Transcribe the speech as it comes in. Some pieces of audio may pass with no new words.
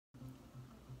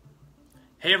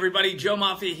Hey everybody, Joe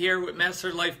Moffett here with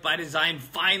Master Life by Design.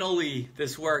 Finally,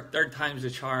 this worked. Third time's the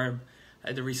charm. I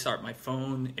had to restart my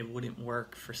phone. It wouldn't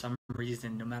work for some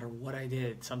reason, no matter what I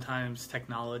did. Sometimes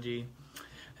technology,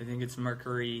 I think it's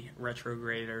Mercury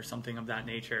retrograde or something of that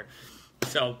nature.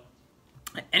 So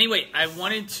anyway, I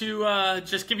wanted to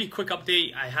just give you a quick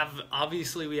update.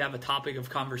 Obviously we have a topic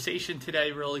of conversation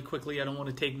today really quickly. I don't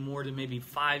want to take more than maybe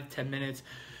 5-10 minutes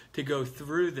to go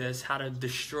through this, how to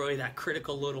destroy that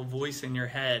critical little voice in your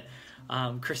head.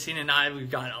 Christina and I,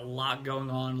 we've got a lot going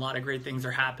on. A lot of great things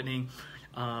are happening.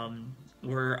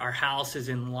 Our house is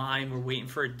in line. We're waiting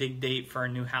for a dig date for our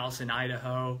new house in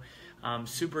Idaho.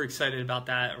 Super excited about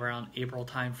that around April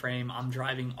timeframe. I'm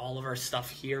driving all of our stuff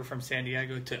here from San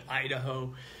Diego to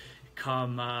Idaho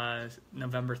come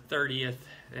November 30th.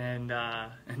 And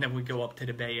then we go up to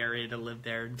the Bay Area to live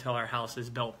there until our house is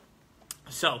built.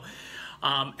 So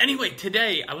anyway,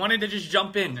 today I wanted to just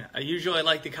jump in. Usually I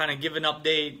like to kind of give an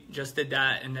update, just did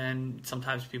that, and then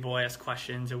sometimes people ask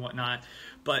questions and whatnot.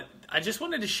 But I just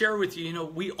wanted to share with you,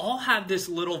 we all have this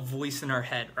little voice in our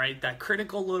head, right? That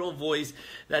critical little voice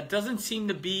that doesn't seem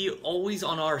to be always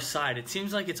on our side. It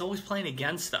seems like it's always playing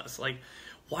against us. Like,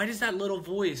 why does that little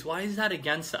voice, why is that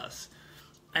against us?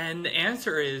 And the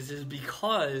answer is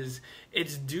because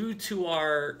it's due to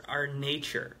our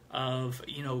nature of,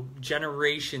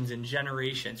 generations and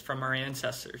generations from our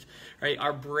ancestors, right?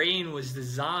 Our brain was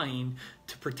designed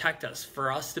to protect us,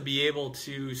 for us to be able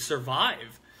to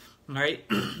survive, right?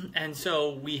 And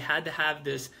so we had to have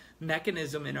this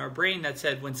mechanism in our brain that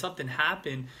said when something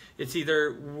happened, it's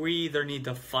we either need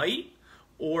to fight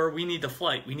or we need to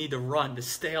flight. We need to run to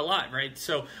stay alive, right?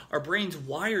 So our brain's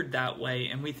wired that way,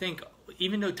 and we think,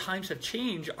 even though times have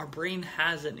changed, our brain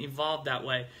hasn't evolved that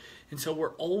way. And so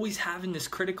we're always having this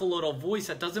critical little voice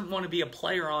that doesn't want to be a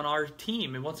player on our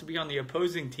team. It wants to be on the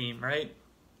opposing team, right?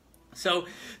 So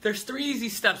there's 3 easy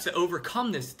steps to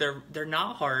overcome this. They're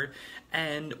not hard.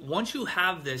 And once you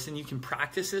have this and you can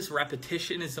practice this,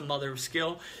 repetition is the mother of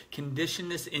skill. Condition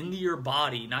this into your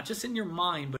body, not just in your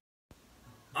mind.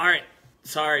 All right.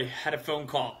 Sorry, had a phone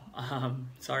call.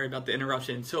 Sorry about the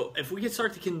interruption. So if we can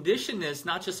start to condition this,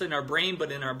 not just in our brain,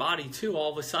 but in our body too,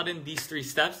 all of a sudden these 3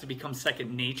 steps to become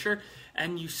second nature.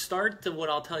 And you start to, what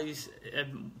I'll tell you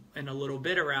in a little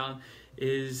bit around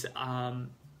is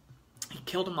he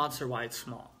killed a monster while it's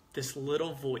small. This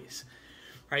little voice,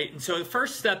 right? And so the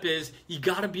first step is you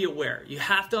got to be aware. You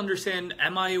have to understand,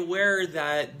 am I aware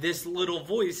that this little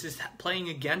voice is playing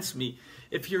against me?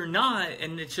 If you're not,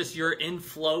 and it's just you're in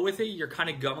flow with it, you're kind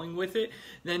of going with it,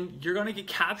 then you're going to get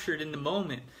captured in the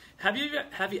moment. Have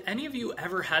any of you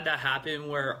ever had that happen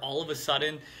where all of a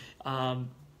sudden, I'm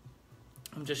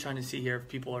just trying to see here if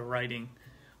people are writing.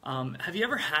 Have you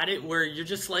ever had it where you're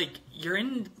just like, you're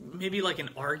in maybe like an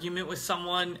argument with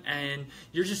someone and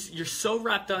you're so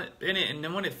wrapped up in it, and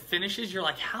then when it finishes, you're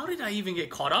like, how did I even get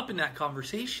caught up in that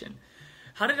conversation?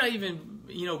 How did I even,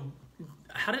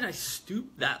 how did I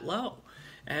stoop that low?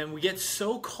 And we get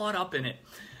so caught up in it.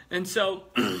 And so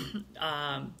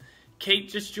Kate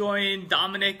just joined.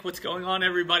 Dominic, what's going on,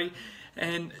 everybody?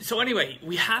 And so anyway,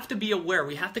 we have to be aware.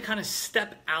 We have to kind of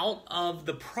step out of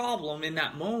the problem in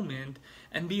that moment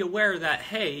and be aware that,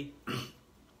 hey,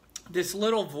 this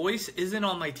little voice isn't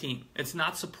on my team. It's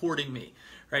not supporting me,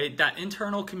 right? That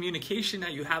internal communication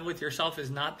that you have with yourself is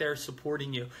not there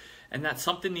supporting you, and that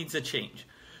something needs to change.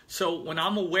 So when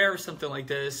I'm aware of something like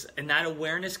this and that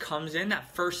awareness comes in,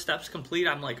 that first step's complete,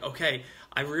 I'm like, okay,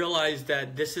 I realize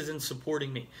that this isn't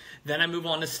supporting me. Then I move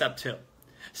on to step 2.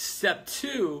 Step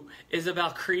 2 is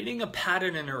about creating a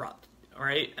pattern interrupt,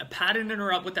 right? A pattern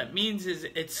interrupt, what that means is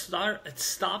it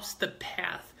stops the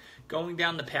path, going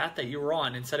down the path that you were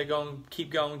on. Instead of going,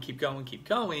 keep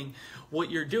going, what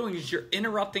you're doing is you're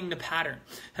interrupting the pattern.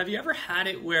 Have you ever had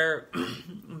it where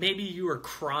maybe you were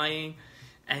crying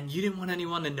and you didn't want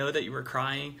anyone to know that you were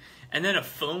crying, and then a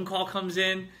phone call comes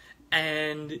in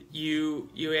and you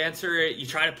answer it, you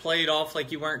try to play it off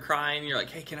like you weren't crying, you're like,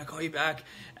 hey, can I call you back?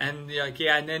 And you're like,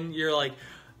 yeah, and then you're like,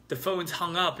 the phone's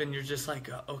hung up and you're just like,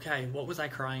 okay, what was I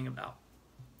crying about?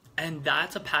 And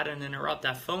that's a pattern interrupt.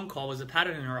 That phone call was a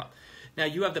pattern interrupt. Now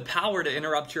you have the power to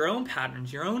interrupt your own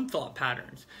patterns, your own thought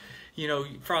patterns.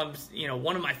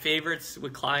 One of my favorites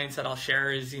with clients that I'll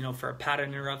share is, for a pattern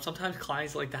interrupt. Sometimes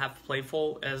clients like to have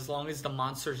playful, as long as the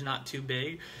monster's not too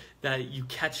big, that you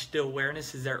catch the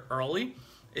awareness is there early.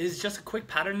 Is just a quick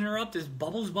pattern interrupt is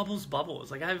bubbles, bubbles,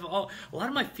 bubbles. Like I have a lot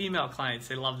of my female clients,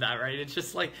 they love that, right? It's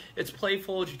just like, it's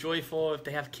playful, it's joyful. If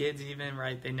they have kids even,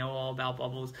 right, they know all about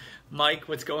bubbles. Mike,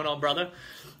 what's going on, brother?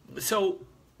 So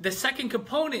the second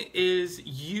component is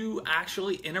you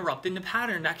actually interrupting the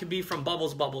pattern. That can be from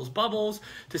bubbles, bubbles, bubbles,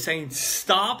 to saying,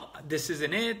 stop, this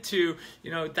isn't it, to,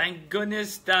 you know, thank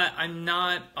goodness that I'm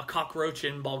not a cockroach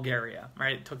in Bulgaria,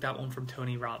 right? Took that one from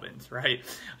Tony Robbins, right?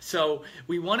 So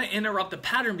we want to interrupt the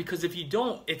pattern, because if you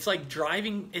don't, it's like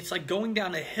driving, it's like going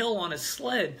down a hill on a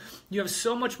sled. You have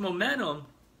so much momentum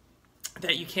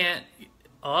that you can't.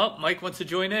 Oh, Mike wants to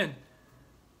join in.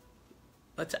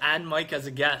 Let's add Mike as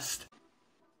a guest.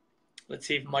 Let's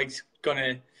see if Mike's going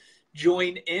to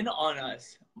join in on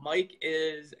us. Mike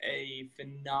is a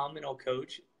phenomenal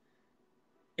coach.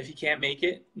 If he can't make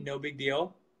it, no big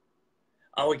deal.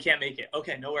 Oh, he can't make it.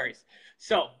 Okay, no worries.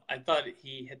 So I thought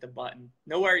he hit the button.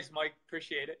 No worries, Mike.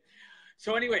 Appreciate it.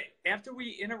 So anyway, after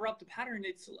we interrupt the pattern,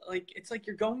 it's like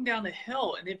you're going down a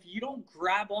hill. And if you don't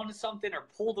grab onto something or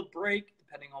pull the brake,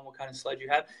 depending on what kind of sled you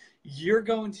have, you're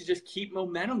going to just keep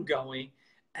momentum going.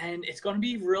 And it's going to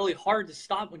be really hard to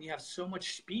stop when you have so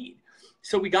much speed.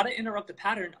 So we got to interrupt the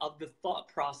pattern of the thought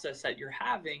process that you're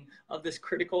having of this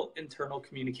critical internal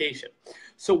communication.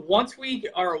 So once we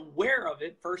are aware of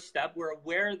it, first step, we're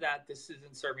aware that this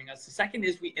isn't serving us. The second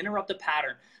is we interrupt the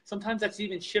pattern. Sometimes that's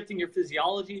even shifting your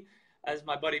physiology. As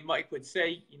my buddy Mike would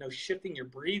say, you know, shifting your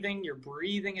breathing. Your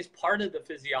breathing is part of the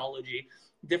physiology.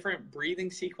 Different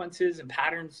breathing sequences and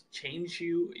patterns change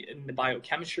you in the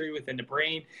biochemistry within the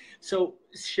brain. So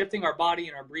shifting our body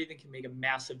and our breathing can make a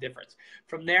massive difference.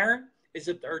 From there is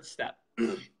the third step.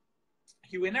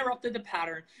 You interrupted the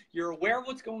pattern. You're aware of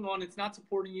what's going on. It's not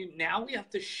supporting you. Now we have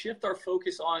to shift our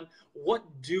focus on what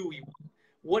do we want?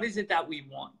 What is it that we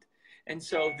want? And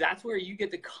so that's where you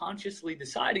get to consciously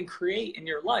decide and create in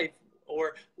your life,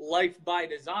 or life by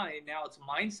design. Now it's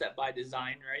mindset by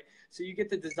design, right? So you get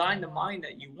to design the mind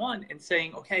that you want and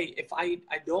saying, okay, if I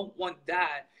don't want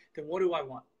that, then what do I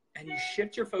want? And you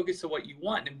shift your focus to what you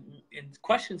want. And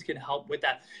questions can help with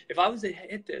that. If I was to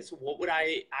hit this, what would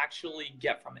I actually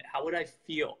get from it? How would I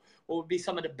feel? What would be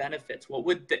some of the benefits? What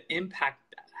would the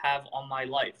impact have on my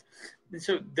life? And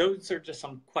so those are just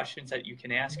some questions that you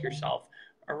can ask yourself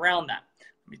around that.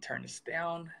 Let me turn this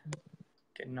down.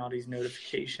 Getting all these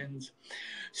notifications.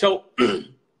 So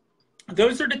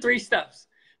those are the three steps.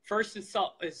 First is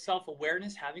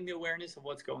self-awareness, having the awareness of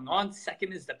what's going on.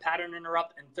 Second is the pattern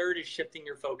interrupt. And third is shifting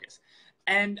your focus.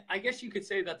 And I guess you could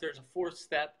say that there's a fourth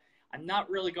step. I'm not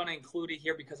really going to include it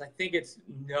here because I think it's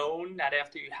known that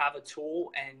after you have a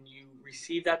tool and you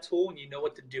receive that tool and you know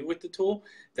what to do with the tool,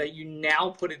 that you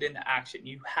now put it into action.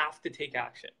 You have to take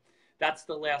action. That's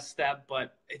the last step,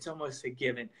 but it's almost a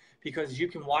given because you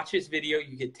can watch this video,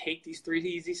 you can take these 3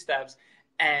 easy steps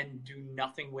and do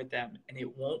nothing with them, and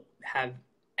it won't have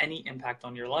any impact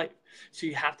on your life. So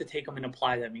you have to take them and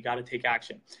apply them. You got to take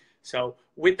action. So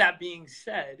with that being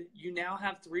said, you now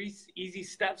have 3 easy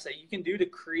steps that you can do to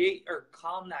create or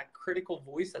calm that critical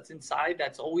voice that's inside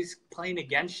that's always playing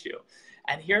against you.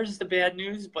 And here's the bad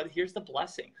news, but here's the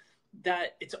blessing,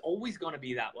 that it's always going to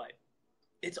be that way.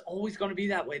 It's always going to be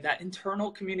that way. That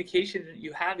internal communication that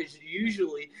you have is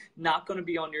usually not going to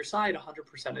be on your side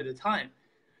 100% of the time.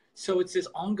 So it's this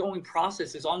ongoing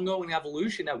process, this ongoing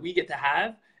evolution that we get to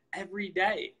have every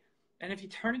day. And if you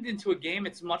turn it into a game,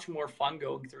 it's much more fun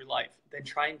going through life than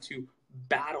trying to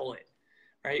battle it,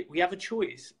 right? We have a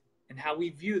choice in how we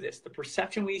view this, the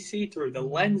perception we see through, the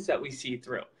lens that we see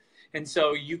through. And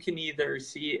so you can either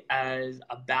see it as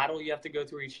a battle you have to go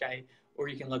through each day, or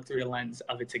you can look through the lens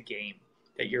of it's a game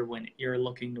that you're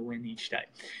looking to win each day.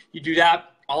 You do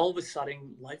that, all of a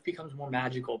sudden, life becomes more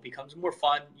magical, becomes more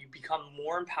fun. You become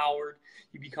more empowered.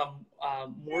 You become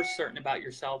more certain about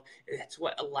yourself. It's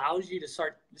what allows you to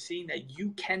start seeing that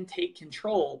you can take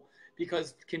control,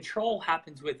 because control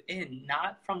happens within,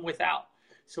 not from without.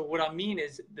 So what I mean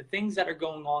is the things that are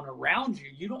going on around you,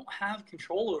 you don't have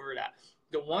control over that.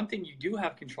 The one thing you do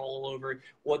have control over,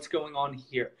 what's going on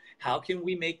here. How can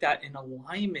we make that in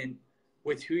alignment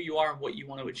with who you are and what you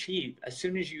want to achieve? As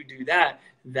soon as you do that,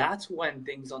 that's when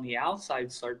things on the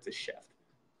outside start to shift.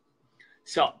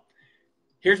 So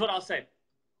here's what I'll say.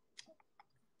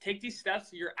 Take these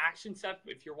steps. Your action step,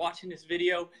 if you're watching this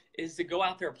video, is to go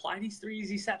out there, apply these 3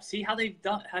 easy steps, see how you've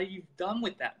done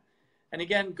with them. And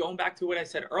again, going back to what I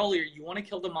said earlier, you want to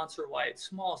kill the monster while it's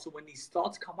small. So when these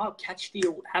thoughts come up,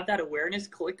 have that awareness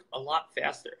click a lot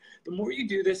faster. The more you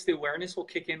do this, the awareness will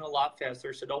kick in a lot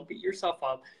faster. So don't beat yourself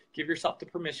up. Give yourself the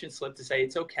permission slip to say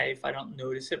it's okay if I don't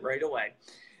notice it right away.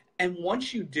 And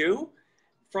once you do,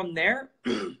 from there,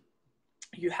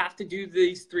 you have to do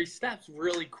these 3 steps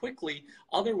really quickly.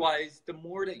 Otherwise, the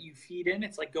more that you feed in,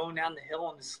 it's like going down the hill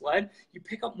on the sled, you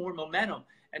pick up more momentum.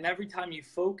 And every time you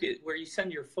focus, where you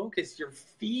send your focus, you're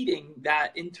feeding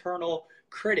that internal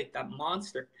critic, that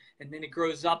monster. And then it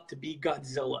grows up to be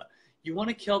Godzilla. You want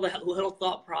to kill that little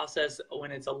thought process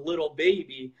when it's a little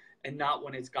baby and not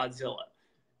when it's Godzilla.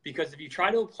 Because if you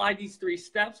try to apply these 3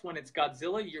 steps when it's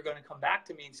Godzilla, you're going to come back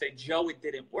to me and say, Joe, it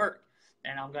didn't work.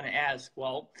 And I'm going to ask,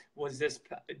 well,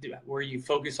 were you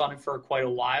focused on it for quite a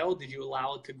while? Did you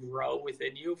allow it to grow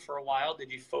within you for a while?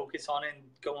 Did you focus on it and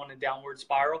go on a downward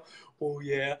spiral? Oh,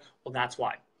 yeah. Well, that's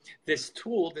why. This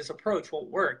tool, this approach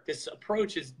won't work. This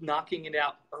approach is knocking it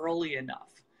out early enough.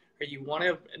 Or you want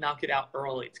to knock it out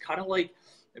early. It's kind of like,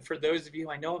 for those of you,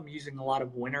 I know I'm using a lot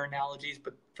of winter analogies,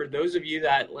 but for those of you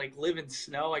that like live in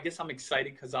snow, I guess I'm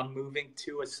excited because I'm moving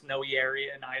to a snowy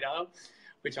area in Idaho,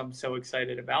 which I'm so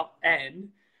excited about.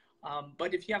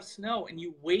 But if you have snow and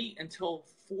you wait until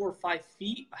 4 or 5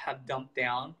 feet have dumped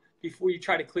down before you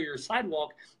try to clear your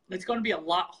sidewalk, it's going to be a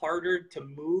lot harder to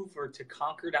move or to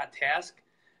conquer that task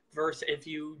versus if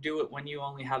you do it when you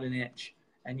only have an inch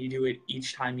and you do it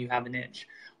each time you have an inch.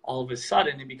 All of a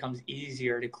sudden, it becomes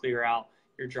easier to clear out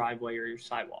your driveway or your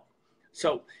sidewalk.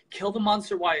 So kill the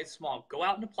monster while it's small. Go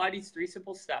out and apply these 3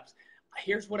 simple steps.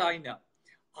 Here's what I know.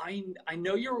 I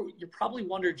know you're probably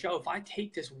wondering, Joe, if I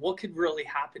take this, what could really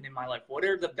happen in my life? What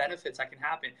are the benefits that can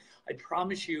happen? I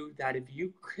promise you that if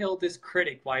you kill this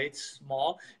critic while it's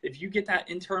small, if you get that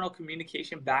internal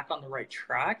communication back on the right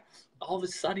track, all of a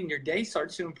sudden your day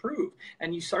starts to improve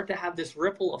and you start to have this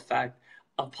ripple effect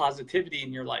of positivity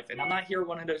in your life. And I'm not here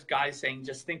one of those guys saying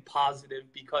just think positive,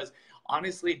 because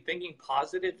honestly, thinking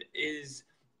positive is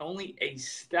only a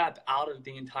step out of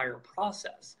the entire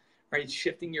process. Right?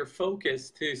 Shifting your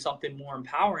focus to something more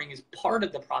empowering is part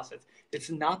of the process. It's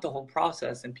not the whole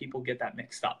process, and people get that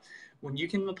mixed up. When you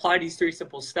can apply these 3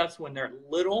 simple steps when they're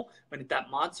little, when that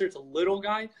monster is a little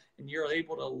guy and you're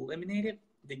able to eliminate it,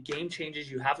 the game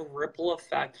changes. You have a ripple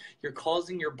effect. You're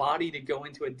causing your body to go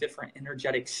into a different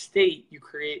energetic state. You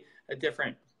create a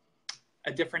different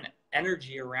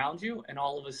energy around you, and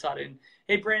all of a sudden,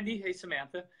 hey Brandy, hey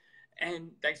Samantha,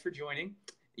 and thanks for joining.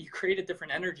 You create a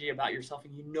different energy about yourself,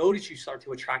 and you notice you start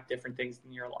to attract different things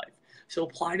in your life. So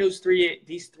apply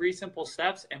these 3 simple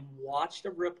steps and watch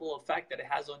the ripple effect that it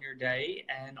has on your day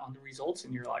and on the results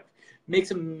in your life. It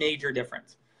makes a major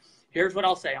difference. Here's what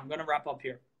I'll say. I'm going to wrap up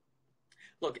here.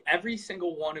 Look, every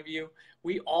single one of you,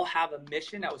 we all have a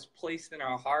mission that was placed in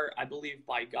our heart, I believe,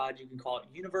 by God. You can call it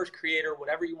universe, creator,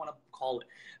 whatever you want to call it.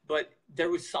 But there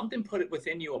was something put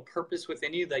within you, a purpose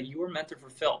within you that you were meant to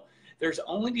fulfill. There's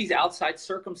only these outside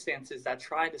circumstances that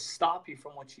try to stop you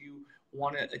from what you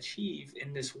want to achieve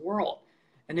in this world.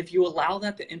 And if you allow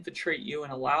that to infiltrate you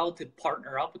and allow it to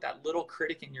partner up with that little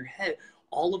critic in your head,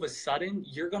 all of a sudden,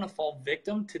 you're going to fall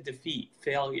victim to defeat,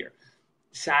 failure,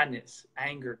 sadness,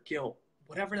 anger, guilt,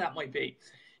 whatever that might be.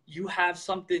 You have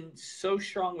something so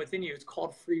strong within you. It's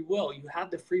called free will. You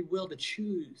have the free will to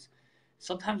choose.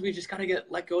 Sometimes we just got to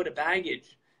let go of the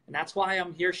baggage. And that's why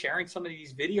I'm here sharing some of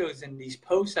these videos and these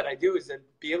posts that I do, is to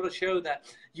be able to show that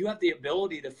you have the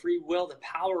ability, the free will, the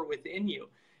power within you.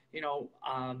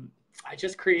 I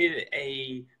just created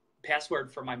a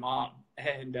password for my mom,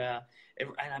 and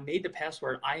I made the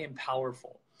password, I am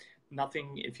powerful.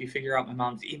 Nothing, if you figure out my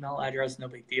mom's email address, no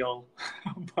big deal.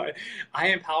 But I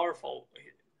am powerful.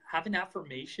 Have an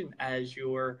affirmation as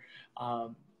your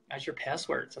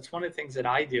passwords. That's one of the things that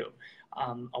I do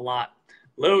a lot.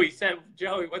 Louie said,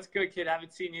 Joey, what's good, kid? I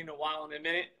haven't seen you in a while, in a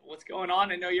minute. What's going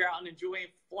on? I know you're out enjoying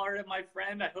Florida, my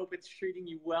friend. I hope it's treating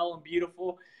you well and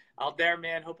beautiful out there,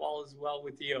 man. Hope all is well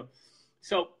with you.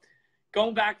 So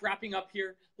going back, wrapping up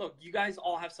here, look, you guys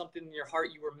all have something in your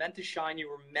heart. You were meant to shine. You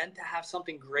were meant to have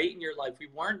something great in your life. We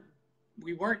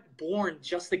weren't born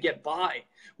just to get by.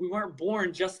 We weren't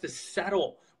born just to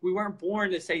settle. We weren't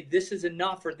born to say this is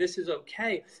enough or this is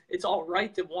okay. It's all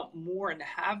right to want more and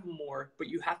have more, but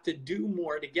you have to do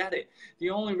more to get it. The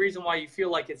only reason why you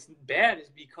feel like it's bad is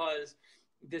because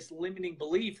this limiting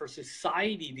belief or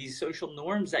society, these social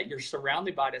norms that you're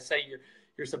surrounded by that say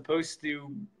you're supposed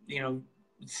to,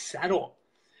 settle.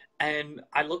 And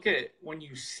I look at it, when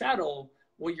you settle,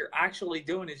 what you're actually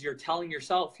doing is you're telling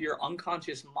yourself, your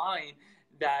unconscious mind,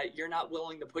 that you're not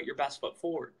willing to put your best foot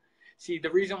forward. See,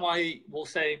 the reason why we'll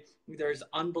say there's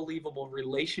unbelievable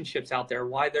relationships out there,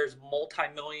 why there's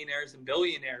multimillionaires and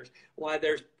billionaires, why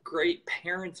there's great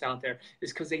parents out there,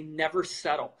 is because they never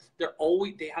settle.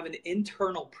 They have an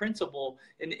internal principle,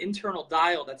 an internal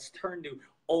dial that's turned to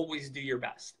always do your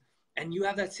best. And you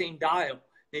have that same dial.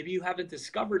 Maybe you haven't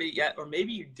discovered it yet, or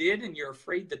maybe you did and you're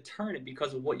afraid to turn it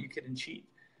because of what you can achieve.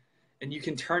 and you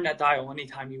can turn that dial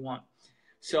anytime you want.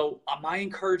 So my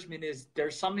encouragement is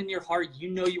there's something in your heart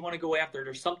you want to go after.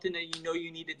 There's something that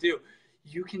you need to do.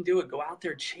 You can do it. Go out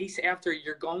there, chase after it.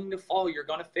 You're going to fall. You're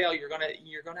going to fail. You're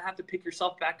gonna have to pick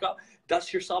yourself back up,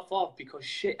 dust yourself off, because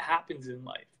shit happens in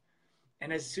life.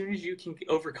 And as soon as you can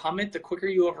overcome it, the quicker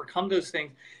you overcome those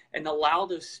things and allow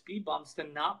those speed bumps to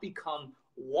not become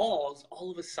walls,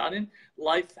 all of a sudden,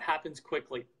 life happens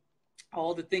quickly.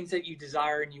 All the things that you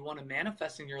desire and you want to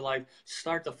manifest in your life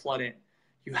start to flood in.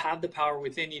 You have the power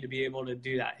within you to be able to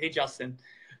do that. Hey, Justin.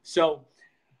 So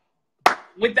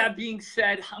with that being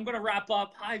said, I'm going to wrap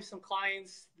up. I have some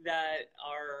clients that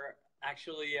are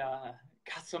actually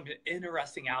got some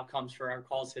interesting outcomes for our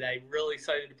calls today. Really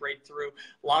excited to break through.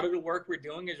 A lot of the work we're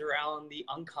doing is around the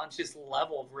unconscious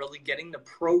level of really getting the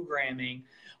programming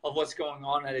of what's going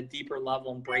on at a deeper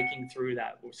level and breaking through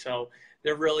that. So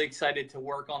they're really excited to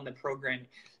work on the programming.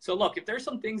 So look, if there's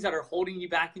some things that are holding you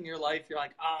back in your life, you're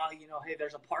like, hey,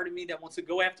 there's a part of me that wants to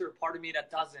go after, a part of me that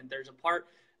doesn't. There's a part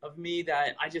of me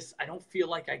that I don't feel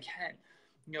like I can.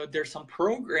 There's some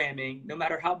programming, no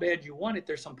matter how bad you want it,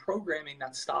 there's some programming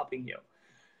that's stopping you.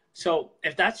 So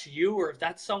if that's you, or if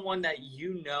that's someone that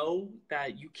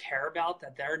that you care about,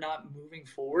 that they're not moving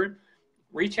forward,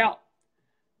 reach out.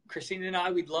 Christina and I,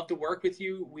 we'd love to work with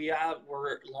you.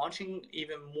 We're launching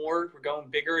even more. We're going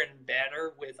bigger and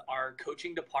better with our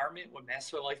coaching department with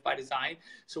Master Life by Design.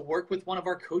 So work with one of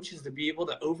our coaches to be able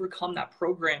to overcome that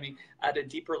programming at a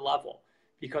deeper level,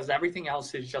 because everything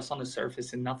else is just on the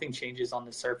surface and nothing changes on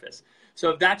the surface. So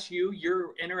if that's you,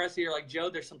 you're interested, you're like, Joe,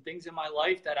 there's some things in my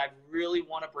life that I really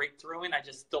want to break through and I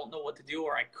just don't know what to do,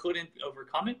 or I couldn't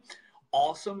overcome it.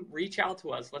 Awesome. Reach out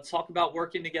to us. Let's talk about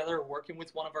working together, working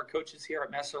with one of our coaches here at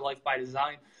Master Life by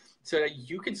Design, so that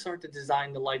you can start to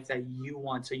design the life that you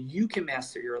want, so you can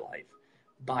master your life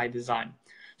by design.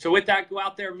 So with that, go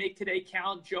out there, make today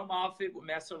count. Joe Moffett with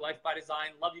Master Life by Design.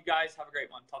 Love you guys. Have a great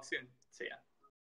one. Talk soon. See ya.